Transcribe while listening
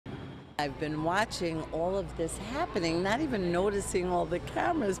I've been watching all of this happening, not even noticing all the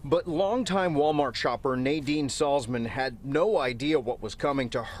cameras. But longtime Walmart shopper Nadine Salzman had no idea what was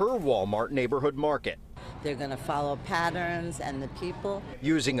coming to her Walmart neighborhood market. They're going to follow patterns and the people.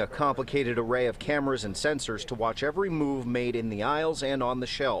 Using a complicated array of cameras and sensors to watch every move made in the aisles and on the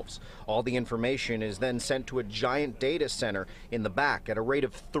shelves. All the information is then sent to a giant data center in the back at a rate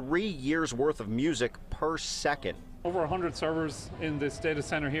of 3 years worth of music per second. Over 100 servers in this data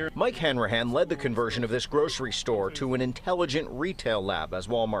center here. Mike Hanrahan led the conversion of this grocery store to an intelligent retail lab, as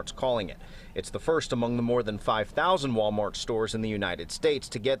Walmart's calling it. It's the first among the more than 5,000 Walmart stores in the United States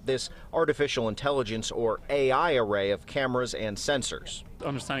to get this artificial intelligence or AI array of cameras and sensors.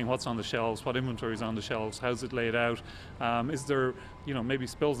 Understanding what's on the shelves, what inventory is on the shelves, how's it laid out, is there, maybe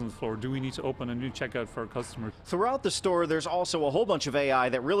spills on the floor, do we need to open a new checkout for a customer? Throughout the store, there's also a whole bunch of AI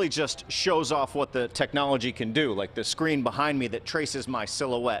that really just shows off what the technology can do, like the screen behind me that traces my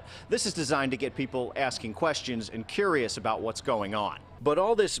silhouette. This is designed to get people asking questions and curious about what's going on. But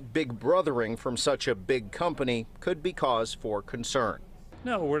all this big brothering from such a big company could be cause for concern.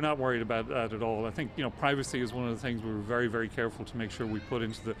 No, we're not worried about that at all. I think, privacy is one of the things we're very, very careful to make sure we put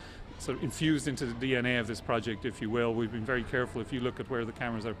into the, sort of infused into the DNA of this project, if you will. We've been very careful. If you look at where the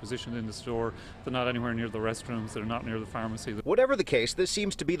cameras are positioned in the store, they're not anywhere near the restrooms, they're not near the pharmacy. Whatever the case, this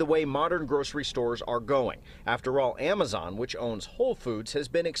seems to be the way modern grocery stores are going. After all, Amazon, which owns Whole Foods, has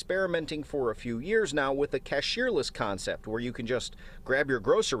been experimenting for a few years now with a cashierless concept where you can just grab your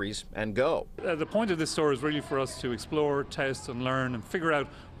groceries and go. The point of this store is really for us to explore, test and learn and figure out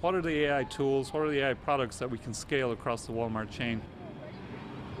what are the AI tools, what are the AI products that we can scale across the Walmart chain.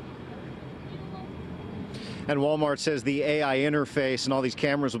 And Walmart says the AI interface and all these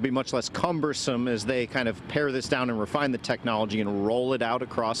cameras will be much less cumbersome as they kind of pare this down and refine the technology and roll it out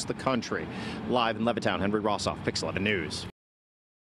across the country. Live in Levittown, Henry Rossoff, Pix 11 News.